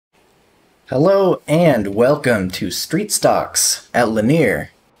Hello and welcome to Street Stocks at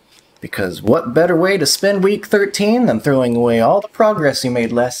Lanier. Because what better way to spend week 13 than throwing away all the progress you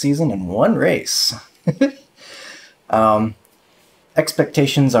made last season in one race?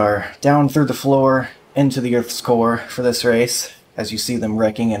 Expectations are down through the floor into the Earth's core for this race, as you see them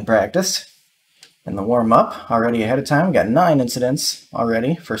wrecking in practice. In the warm-up, already ahead of time, we got 9 incidents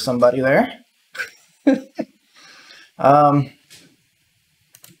already for somebody there.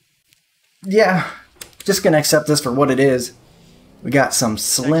 Yeah, just gonna accept this for what it is. We got some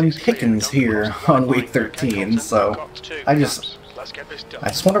slim pickings here on week 13, so I just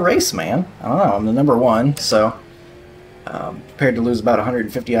want to race, man. I don't know, I'm the number 1, so prepared to lose about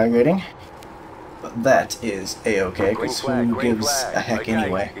 150 iRating. But that is a-okay, because who gives a heck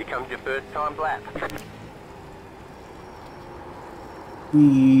anyway?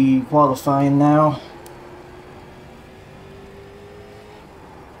 We qualifying now.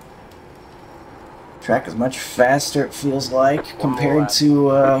 Track is much faster, it feels like, compared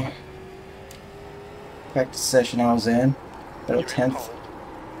to practice session I was in. About a 10th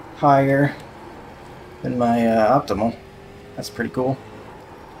higher than my optimal. That's pretty cool.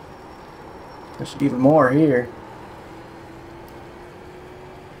 There should be even more here.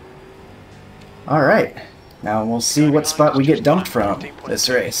 Alright, now we'll see what spot we get dumped from this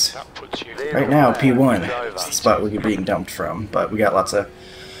race. Right now, P1 is the spot we're being dumped from, but we got lots of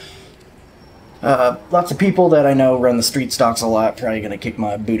people that I know run the street stocks a lot, probably gonna kick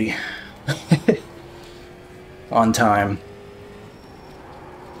my booty on time.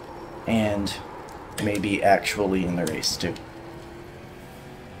 And maybe actually in the race too.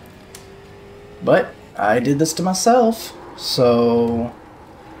 But I did this to myself, so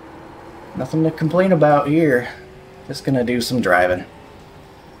nothing to complain about here. Just gonna do some driving.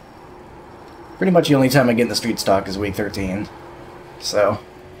 Pretty much the only time I get in the street stock is week 13, so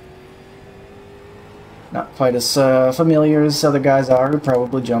not quite as familiar as other guys are who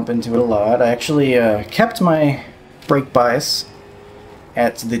probably jump into it a lot. I actually kept my brake bias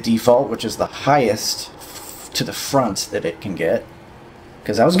at the default, which is the highest to the front that it can get.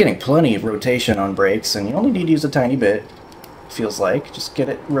 Because I was getting plenty of rotation on brakes, and you only need to use a tiny bit, feels like. Just get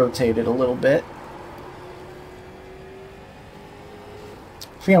it rotated a little bit.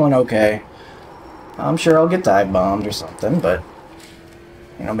 Feeling okay. I'm sure I'll get dive bombed or something, but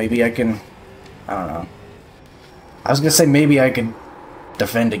you know, maybe I can, I don't know. I was gonna say maybe I could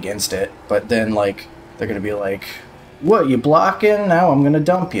defend against it, but then, like, they're gonna be like, what, you blocking? Now I'm gonna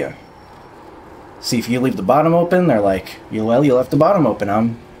dump you. See, if you leave the bottom open, they're like, well, you left the bottom open,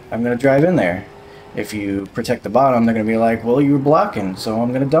 I'm gonna drive in there. If you protect the bottom, they're gonna be like, well, you were blocking, so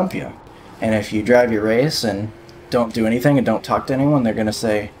I'm gonna dump you. And if you drive your race and don't do anything and don't talk to anyone, they're gonna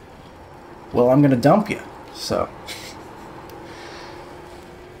say, well, I'm gonna dump you. So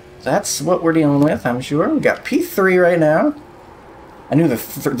that's what we're dealing with, I'm sure. We got P3 right now. I knew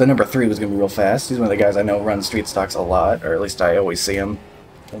the number 3 was going to be real fast. He's one of the guys I know run street stocks a lot, or at least I always see him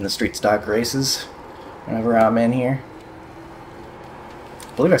in the street stock races whenever I'm in here.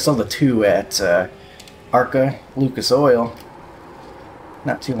 I believe I saw the 2 at Arca Lucas Oil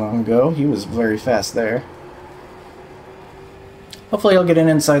not too long ago. He was very fast there. Hopefully I'll get an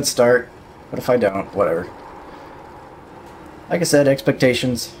inside start, but if I don't, whatever. Like I said,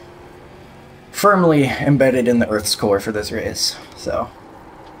 expectations firmly embedded in the Earth's core for this race, so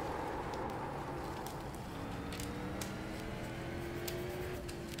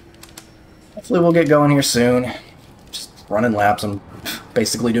hopefully we'll get going here soon. Just running laps. I'm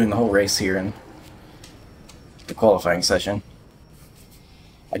basically doing the whole race here in the qualifying session.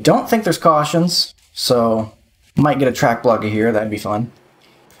 I don't think there's cautions, so might get a track blocker here. That'd be fun.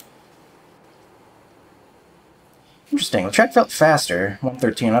 Interesting, the track felt faster,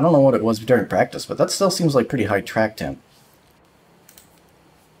 113. I don't know what it was during practice, but that still seems like pretty high track temp.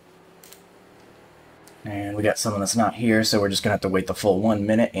 And we got someone that's not here, so we're just going to have to wait the full 1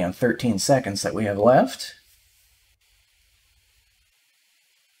 minute and 13 seconds that we have left.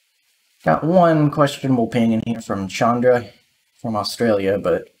 Got one questionable ping in here from Chandra from Australia,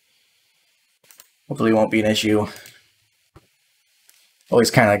 but hopefully it won't be an issue.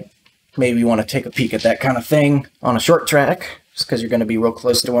 Always kind of maybe want to take a peek at that kind of thing on a short track, just because you're going to be real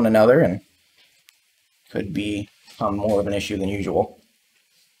close to one another and could be more of an issue than usual.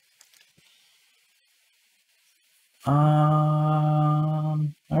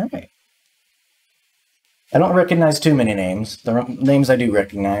 Alright. I don't recognize too many names. The names I do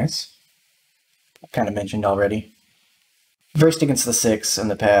recognize, I kind of mentioned already. Raced against the 6 in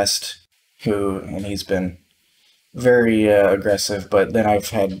the past, and he's been very aggressive, but then I've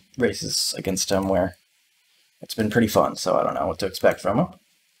had races against him where it's been pretty fun, so I don't know what to expect from him.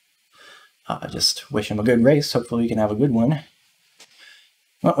 Just wish him a good race. Hopefully we can have a good one.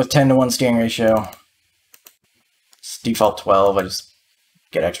 Went with 10-to-1 steering ratio. It's default 12. I just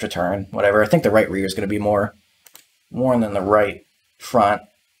get extra turn, whatever. I think the right rear is going to be more than the right front.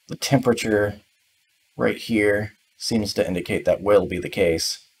 The temperature right here seems to indicate that will be the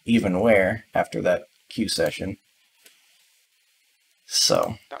case, even wear after that Q session.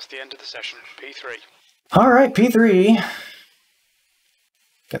 So that's the end of the session. P3. All right, P3.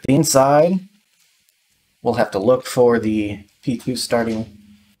 Got the inside. We'll have to look for the P2 starting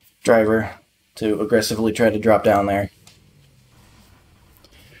driver to aggressively try to drop down there.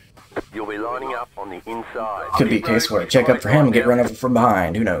 You'll be lining up on the inside. Could be a case where I check up for him and get run over from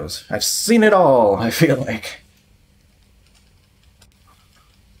behind. Who knows? I've seen it all, I feel like.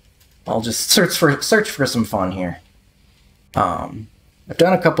 I'll just search for some fun here. I've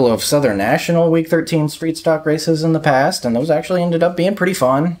done a couple of Southern National Week 13 street stock races in the past, and those actually ended up being pretty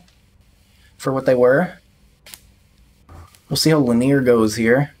fun for what they were. We'll see how Lanier goes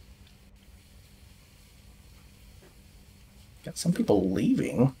here. Got some people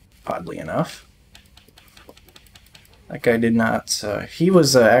leaving, oddly enough. That guy did not. He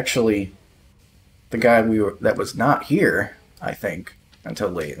was actually the guy that was not here, I think, until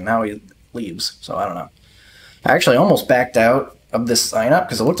late. And now he leaves, so I don't know. I actually almost backed out of this sign up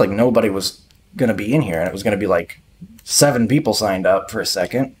because it looked like nobody was going to be in here, and it was going to be like 7 people signed up for a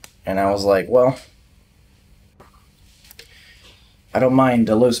second. And I was like, well, I don't mind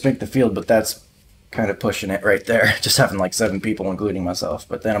a low spink the field, but that's kind of pushing it right there. Just having like 7 people, including myself.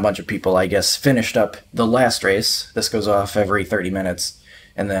 But then a bunch of people, I guess, finished up the last race. This goes off every 30 minutes,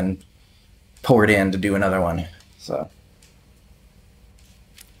 and then poured in to do another one. So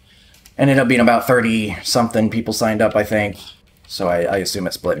ended up being about 30-something people signed up, I think. So I assume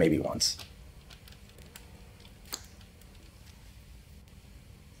it split maybe once.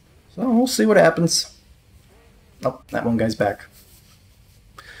 So we'll see what happens. Oh, that one guy's back.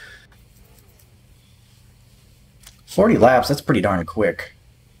 40 laps, that's pretty darn quick.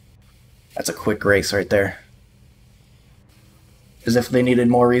 That's a quick race right there. As if they needed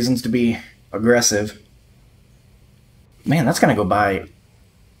more reasons to be aggressive. Man, that's going to go by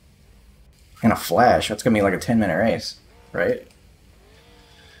in a flash. That's going to be like a 10-minute race, right?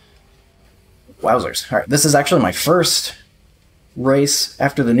 Wowzers. Alright, this is actually my first race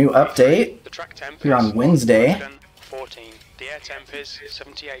after the new update here on Wednesday. 14. The air temp is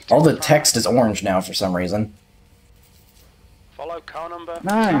 78. All the text is orange now for some reason. Follow car number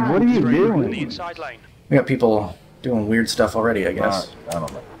 9. What are you doing? in the inside lane. We got people doing weird stuff already, I guess. I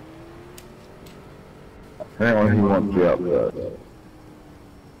don't know. Apparently he wants to be outside.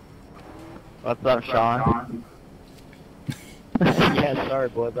 What's up, Sean? Yeah, sorry,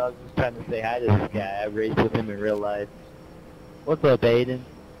 boys. I was just trying to say hi to this guy. I raced with him in real life. What's up, Aiden?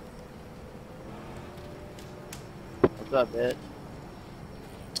 What's up, Ed?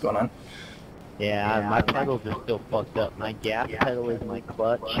 What's going on? Yeah, my pedals are still fucked up. My gas pedal is my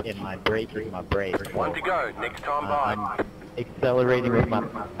clutch, and my brake is my brake. One to go. Next time by. I'm accelerating with my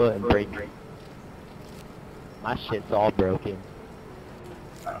foot and braking. My shit's all broken.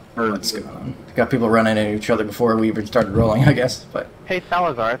 What's going on? Got people running into each other before we even started rolling, I guess. But Hey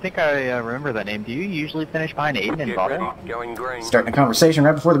Salazar, I think I remember that name. Do you usually finish behind Aiden in Get bottom? ready. Going green. starting a conversation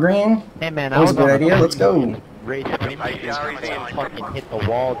right before the green. Hey man, Always I a was good on idea. the Let's go. race and fucking hit the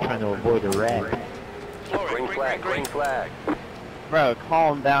wall trying to avoid a wreck. Green flag. Green flag. Bro,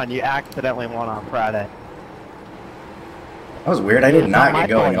 calm down. You accidentally won on Friday. That was weird. I did not get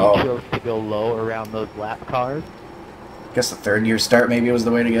going at all. You chose to go low around those lap cars. Guess the 3rd year start maybe was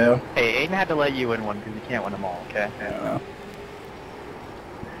the way to go. Hey, Aiden had to let you win one because you can't win them all, okay? I don't know.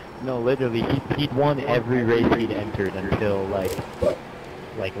 No, literally, he'd won every race he'd entered until like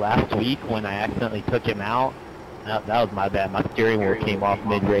last week when I accidentally took him out. That was my bad. My steering wheel came off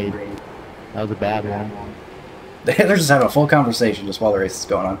mid-race. That was a bad one. They're just having a full conversation just while the race is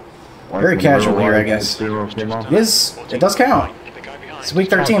going on. Very casual here, I guess. It does count. It's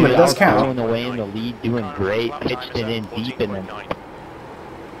week 13, but it does count. Going away in the lead, doing great, pitched it in deep, and then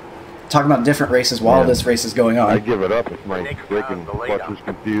Talking about different races while this race is going I on. give it up if my braking clutch is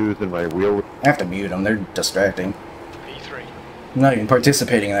confused and my wheel... I have to mute them. They're distracting. P3. I'm not even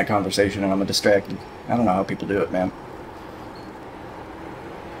participating in that conversation, and I'm distracted. I don't know how people do it, man.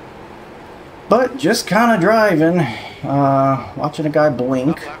 But just kind of driving, watching a guy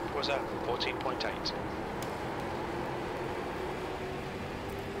blink. That lap was at 14.8.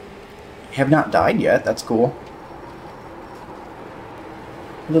 Have not died yet. That's cool.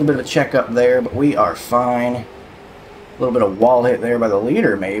 A little bit of a check up there, but we are fine. A little bit of wall hit there by the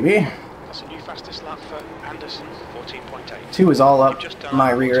leader, maybe. That's a new fastest lap for Anderson, 14.8. 2 is all up Just done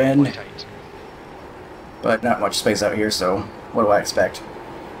my rear end. 14.8. But not much space out here, so what do I expect?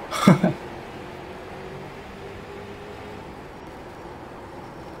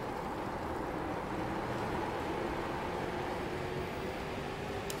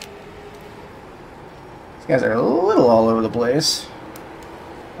 These guys are a little all over the place.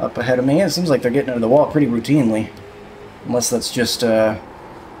 Up ahead of me, it seems like they're getting into the wall pretty routinely. Unless that's just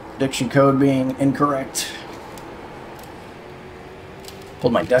prediction code being incorrect.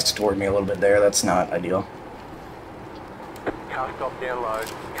 Pulled my desk toward me a little bit there, that's not ideal. Car stop down low.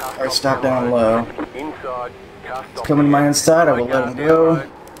 Alright, stop down low. Inside. Car stop. It's coming to my inside, I will let him go.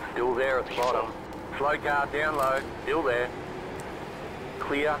 Still there at the bottom. Slow car down low. Still there.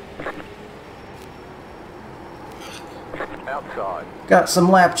 Clear. Outside. Got some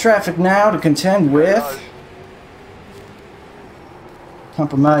lap traffic now to contend with.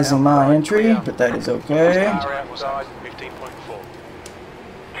 Compromising my entry, but that is okay. Car outside. 15.4.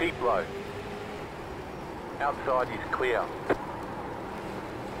 Keep low. Outside is clear.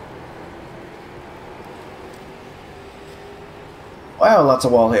 Wow, lots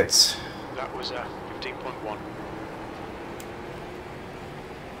of wall hits. That was 15.1.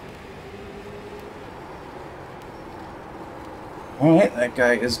 Alright, that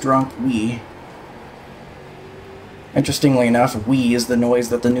guy is drunk. Wee. Interestingly enough, wee is the noise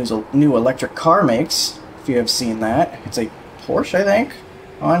that the new electric car makes, if you have seen that. It's a Porsche, I think,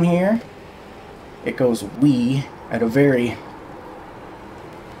 on here. It goes wee at a very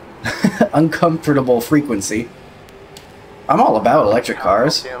uncomfortable frequency. I'm all about electric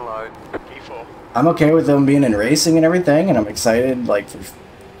cars. Down low. E4. I'm okay with them being in racing and everything, and I'm excited. Like,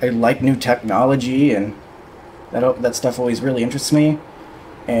 I like new technology, and that stuff always really interests me.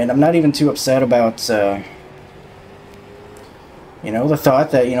 And I'm not even too upset about, you know, the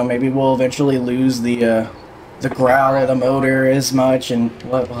thought that, you know, maybe we'll eventually lose the growl of the motor as much, and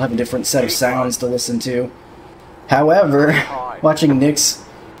we'll have a different set of sounds to listen to. However, watching Nick's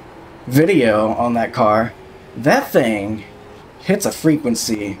video on that car, that thing hits a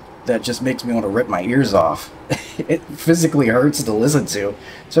frequency that just makes me want to rip my ears off. It physically hurts to listen to,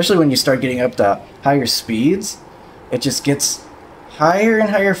 especially when you start getting up to higher speeds. It just gets higher and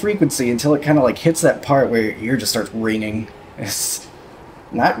higher frequency until it kind of like hits that part where your ear just starts ringing. It's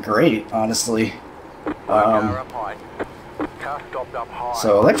not great, honestly. Car up high. Car stopped up high.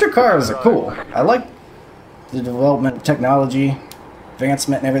 So electric cars are cool. I like the development of technology,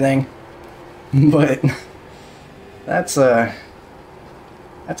 advancement and everything, but that's an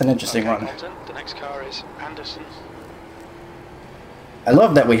interesting Okay, one. Colton, the next car is Anderson. I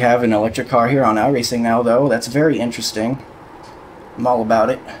love that we have an electric car here on iRacing now, though. That's very interesting. I'm all about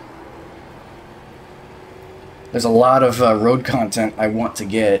it. There's a lot of road content I want to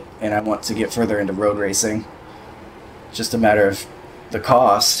get, and I want to get further into road racing. It's just a matter of the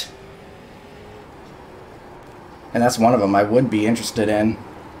cost. And that's one of them I would be interested in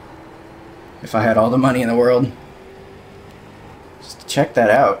if I had all the money in the world. Just to check that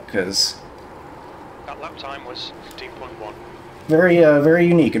out, because That lap time was 15.1. very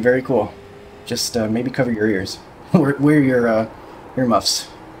unique and very cool. Just maybe cover your ears. Wear your earmuffs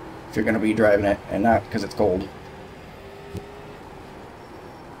if you're going to be driving it, and not because it's cold.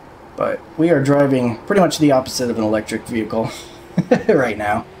 But we are driving pretty much the opposite of an electric vehicle right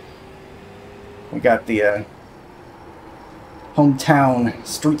now. We got the hometown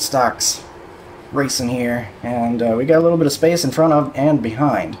street stocks racing here, and we got a little bit of space in front of and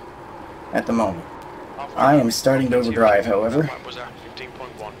behind at the moment. I am starting to overdrive, however. That was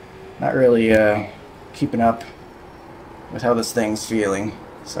 15.1. Not really keeping up with how this thing's feeling,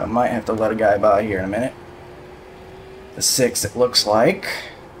 so I might have to let a guy by here in a minute. The 6, it looks like,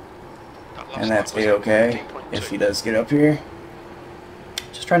 That last and that's lap was a-okay 15.2. if he does get up here.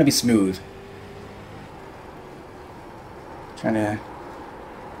 Just trying to be smooth. Trying to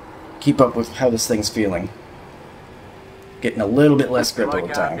keep up with how this thing's feeling. Getting a little bit less grip Slow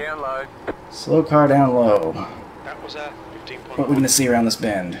over car time. down low. Slow car down low. That was 15.1. What are we gonna see around this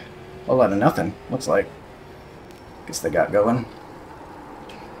bend? A whole lot of nothing, looks like. Guess they got going.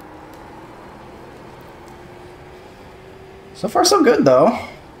 So far so good though.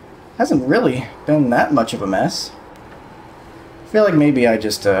 Hasn't really been that much of a mess. I feel like maybe I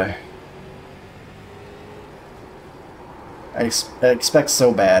just I expect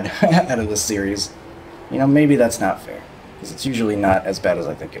so bad out of this series. You know, maybe that's not fair, because it's usually not as bad as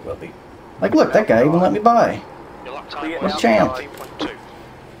I think it will be. Like, look, that guy even let me by. Your lap time What's was champ? 15.2.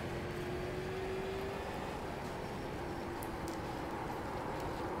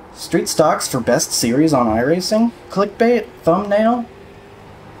 Street stocks for best series on iRacing? Clickbait? Thumbnail?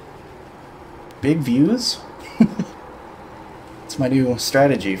 Big views? It's my new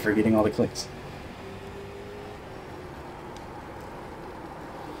strategy for getting all the clicks.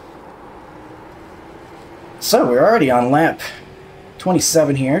 So we're already on lap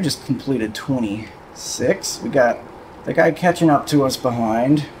 27 here, just completed 26. We got the guy catching up to us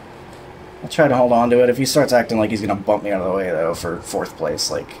behind. I'll try to hold on to it. If he starts acting like he's going to bump me out of the way, though, for 4th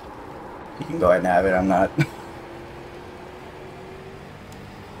place, like, he can go ahead and have it. I'm not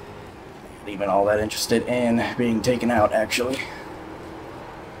even all that interested in being taken out, actually.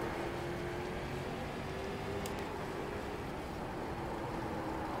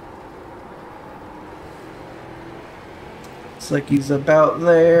 Looks like he's about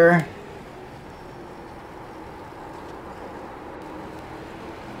there.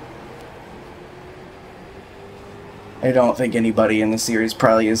 I don't think anybody in the series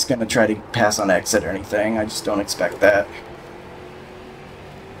probably is going to try to pass on exit or anything. I just don't expect that.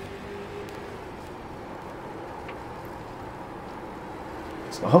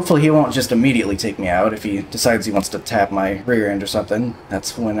 So hopefully he won't just immediately take me out. If he decides he wants to tap my rear end or something,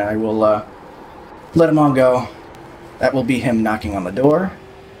 that's when I will let him on go. That will be him knocking on the door,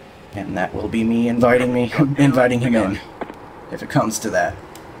 and that will be me inviting him in, if it comes to that.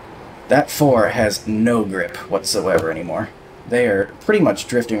 That 4 has no grip whatsoever anymore. They are pretty much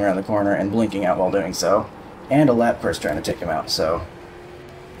drifting around the corner and blinking out while doing so, and a lap car's trying to take him out, so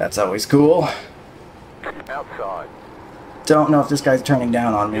that's always cool. Outside. Don't know if this guy's turning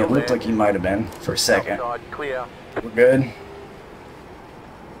down on me. It looked like he might have been for a second. Outside, clear. We're good.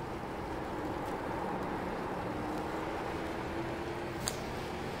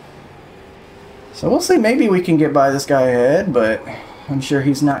 So we'll see, maybe we can get by this guy ahead, but I'm sure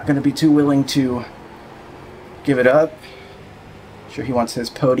he's not going to be too willing to give it up. I'm sure he wants his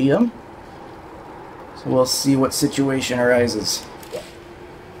podium. So we'll see what situation arises.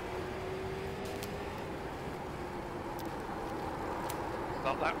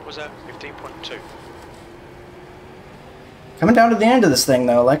 That was at 15.2. Coming down to the end of this thing,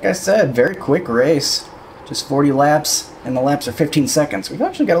 though, like I said, very quick race. Just 40 laps, and the laps are 15 seconds. We've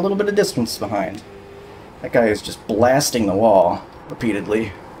actually got a little bit of distance behind. That guy is just blasting the wall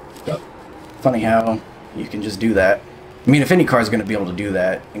repeatedly. Funny how you can just do that. I mean, if any car is going to be able to do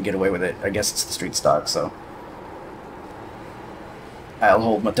that and get away with it, I guess it's the street stock, so I'll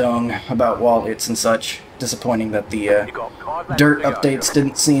hold my tongue about wall hits and such. Disappointing that the dirt updates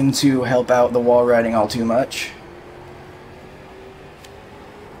didn't seem to help out the wall riding all too much.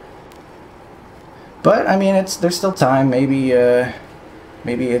 But I mean, there's still time. Maybe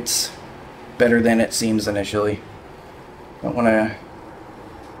it's better than it seems initially. Don't want to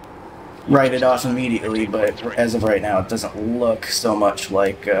write it off immediately, but as of right now, it doesn't look so much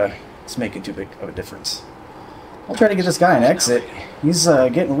like it's making too big of a difference. I'll try to get this guy an exit. He's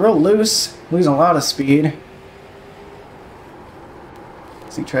getting real loose, losing a lot of speed.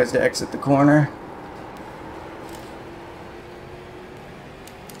 As he tries to exit the corner.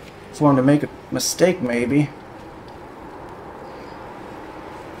 For him to make a mistake, maybe.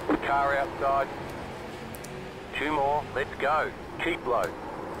 Car outside. 2 more. Let's go. Keep low.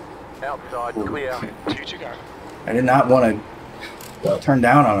 Outside, clear. 2 to go. I did not want to turn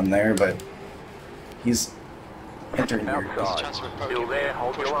down on him there, but he's entering here. Outside. Still there.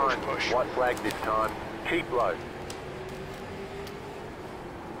 Hold your line. White flag this time. Keep low.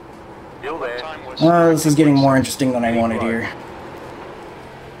 Still there. This is getting more interesting than I wanted here.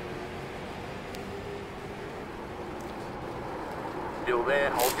 Still there.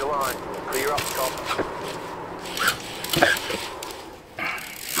 Hold your line. Clear up top.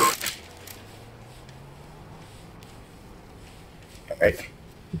 Alright.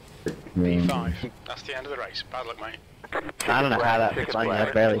 P5. That's the end of the race. Bad luck, mate. I don't know how that's funny.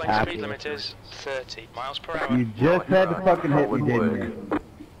 I barely Lane passed speed you. limit is 30 miles per hour. You just had to fucking hit me, didn't you?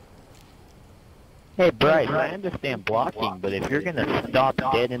 Hey Bryce, I understand blocking, but if you're gonna stop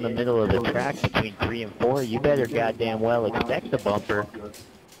dead in the middle of the track between 3 and 4, you better goddamn well expect a bumper.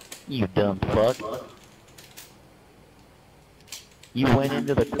 You dumb fuck. You went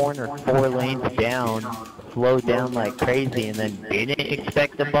into the corner 4 lanes down, slowed down like crazy, and then didn't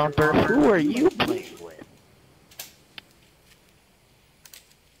expect a bumper? Who are you playing with?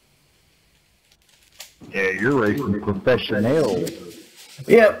 Yeah, you're racing professional.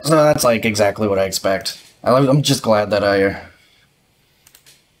 Yep, so that's like exactly what I expect. I'm just glad that I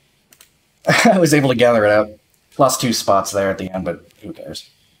was able to gather it up. Lost 2 spots there at the end, but who cares?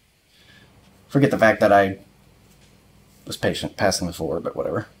 Forget the fact that I was patient passing before, but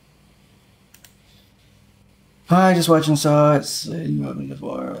whatever. I just watched and saw it. Said you haven't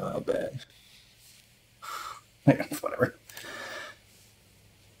before. Oh, bad. Whatever.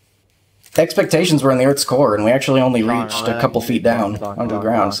 Expectations were in the Earth's core, and we actually only reached a couple feet down onto the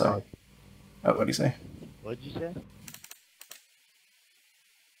ground, so... Oh, what'd you say? What'd you say?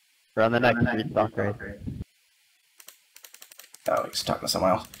 We're on the next street stock race. Oh, he's talking to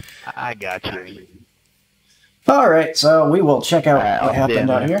someone else. I got you. Alright, so we will check out Alright, what I'll happened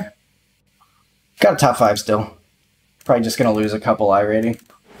stand out there. here. Got a top 5 still. Probably just going to lose a couple iRating.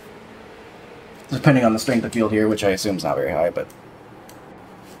 Depending on the strength of field here, which I assume is not very high, but...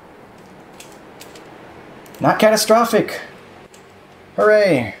 Not catastrophic!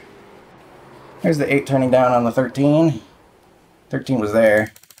 Hooray! There's the 8 turning down on the 13. 13 was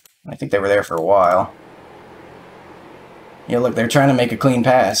there. I think they were there for a while. Yeah, look, they're trying to make a clean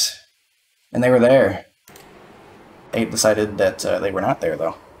pass. And they were there. 8 decided that they were not there,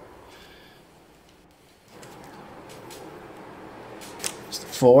 though. Just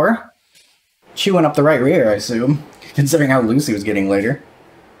 4. Chewing up the right rear, I assume, considering how loose he was getting later.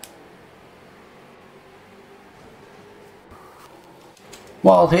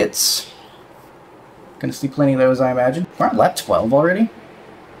 Wall hits. Gonna see plenty of those, I imagine. We're on lap 12 already?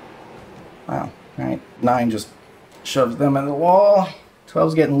 Wow. Alright, 9 just shoves them in the wall.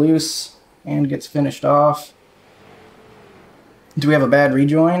 12's getting loose and gets finished off. Do we have a bad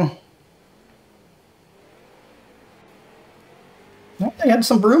rejoin? Well, they had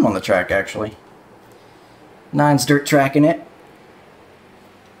some broom on the track, actually. 9's dirt tracking it.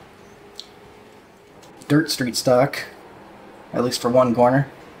 Dirt street stock. At least for one corner.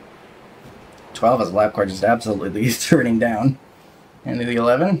 12 has a lap car just absolutely turning down. Into the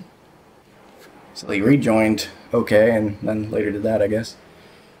 11. So he rejoined okay, and then later did that, I guess.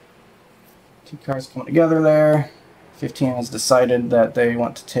 2 cars coming together there. 15 has decided that they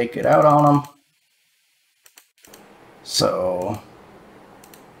want to take it out on him. So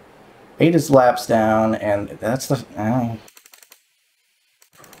 8 is laps down, and that's the... I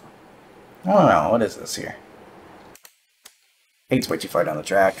don't know, what is this here? 8's way too far down the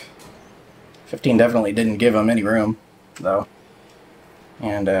track. 15 definitely didn't give him any room, though.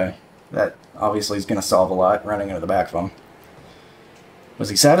 And that obviously is going to solve a lot, running into the back of him. Was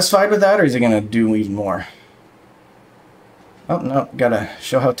he satisfied with that, or is he going to do even more? Oh, no, gotta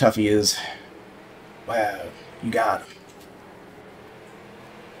show how tough he is. Wow, you got him.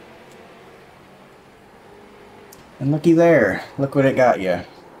 And looky there, look what it got you.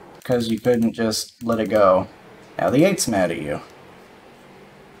 Because you couldn't just let it go. Now the 8's mad at you.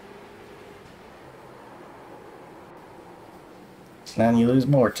 Then you lose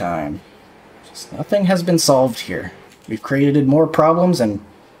more time. Just nothing has been solved here. We've created more problems and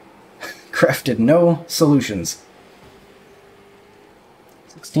crafted no solutions.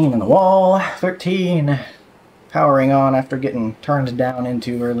 16 in the wall, 13 powering on after getting turned down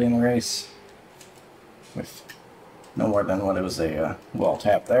into early in the race. With no more than what it was a wall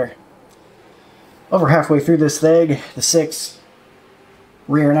tap there. Over halfway through this thing, the 6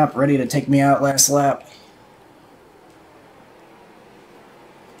 rearing up, ready to take me out last lap.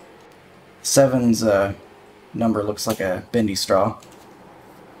 7's number looks like a bendy straw.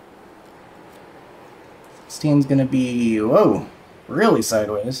 16's gonna be, whoa, really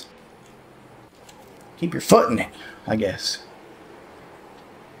sideways. Keep your foot in it, I guess.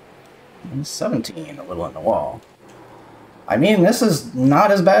 And 17, a little on the wall. I mean, this is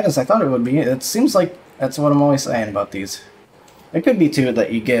not as bad as I thought it would be. It seems like that's what I'm always saying about these. It could be, too,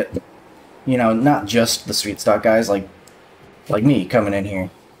 that you get, you know, not just the street stock guys like me coming in here.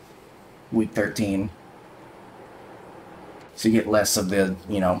 Week 13. So you get less of the,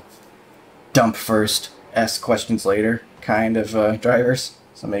 you know, dump first, ask questions later kind of drivers.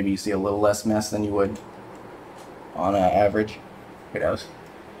 So maybe you see a little less mess than you would on average. Who knows?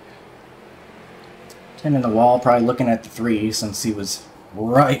 10 in the wall, probably looking at the 3 since he was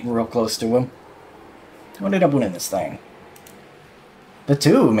right real close to him. Who ended up winning this thing? The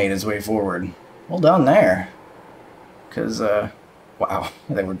 2 made his way forward. Well done there. Because, wow,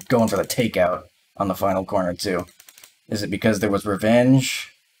 they were going for the takeout on the final corner, too. Is it because there was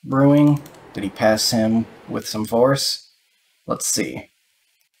revenge brewing? Did he pass him with some force? Let's see.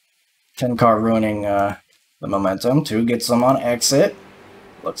 10 car ruining the momentum. 2 gets them on exit.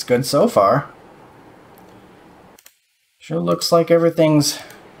 Looks good so far. Sure looks like everything's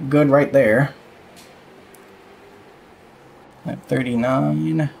good right there. Lap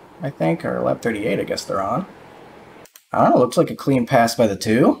 39, I think, or lap 38, I guess they're on. I don't know, looks like a clean pass by the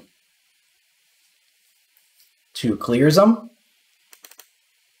 2. 2 clears them.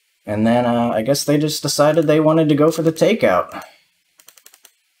 And then I guess they just decided they wanted to go for the takeout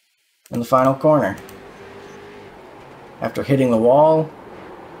in the final corner. After hitting the wall,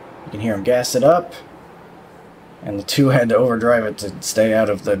 you can hear him gas it up. And the 2 had to overdrive it to stay out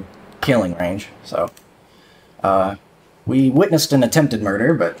of the killing range. So, we witnessed an attempted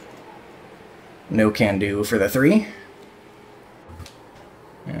murder, but no can do for the 3.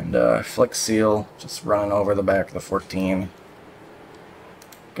 And Flex Seal just running over the back of the 14.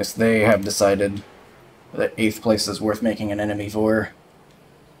 Guess they have decided that 8th place is worth making an enemy for.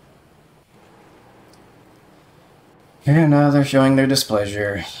 And they're showing their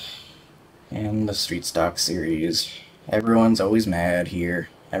displeasure in the Street Stock series. Everyone's always mad here.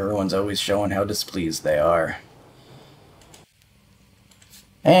 Everyone's always showing how displeased they are.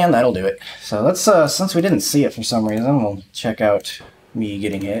 And that'll do it. So let's, since we didn't see it for some reason, we'll check out me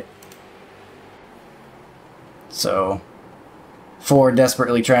getting hit. So, Ford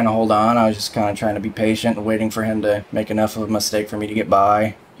desperately trying to hold on. I was just kind of trying to be patient and waiting for him to make enough of a mistake for me to get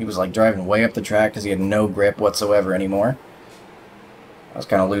by. He was like driving way up the track because he had no grip whatsoever anymore. I was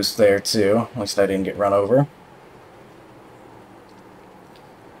kind of loose there too. At least I didn't get run over.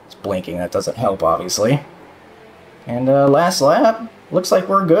 It's blinking. That doesn't help, obviously. And last lap. Looks like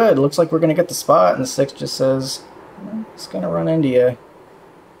we're good. Looks like we're going to get the spot. And the 6 just says, it's going to run into you.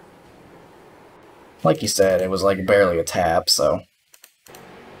 Like you said, it was like barely a tap, so...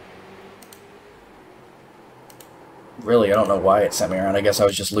 Really, I don't know why it sent me around. I guess I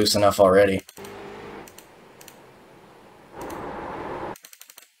was just loose enough already.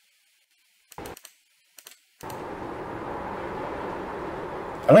 I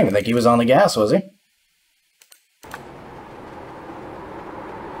don't even think he was on the gas, was he?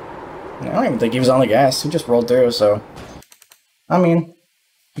 I don't even think he was on the gas. He just rolled through, so... I mean,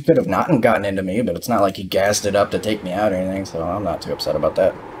 he could have not gotten into me, but it's not like he gassed it up to take me out or anything, so I'm not too upset about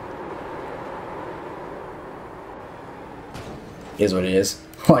that. Is what it is.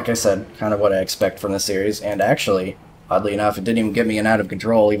 Like I said, kind of what I expect from the series, and actually, oddly enough, it didn't even get me an out of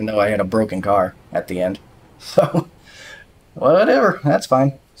control, even though I had a broken car at the end. So, whatever, that's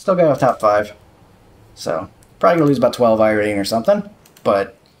fine. Still got a top 5. So, probably gonna lose about 12 iRating or something,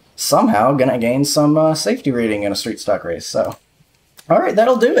 but somehow gonna gain some safety rating in a street stock race, so. Alright,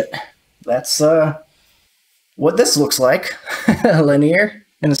 that'll do it. That's what this looks like. Lanier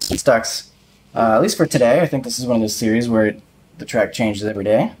in the street stocks. At least for today. I think this is one of those series where the track changes every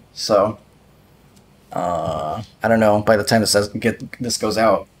day. So, I don't know. By the time this goes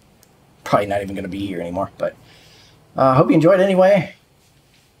out, probably not even going to be here anymore. But hope you enjoyed anyway.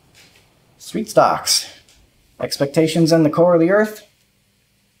 Street stocks. Expectations in the core of the earth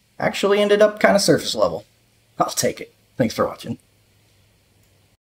actually ended up kind of surface level. I'll take it. Thanks for watching.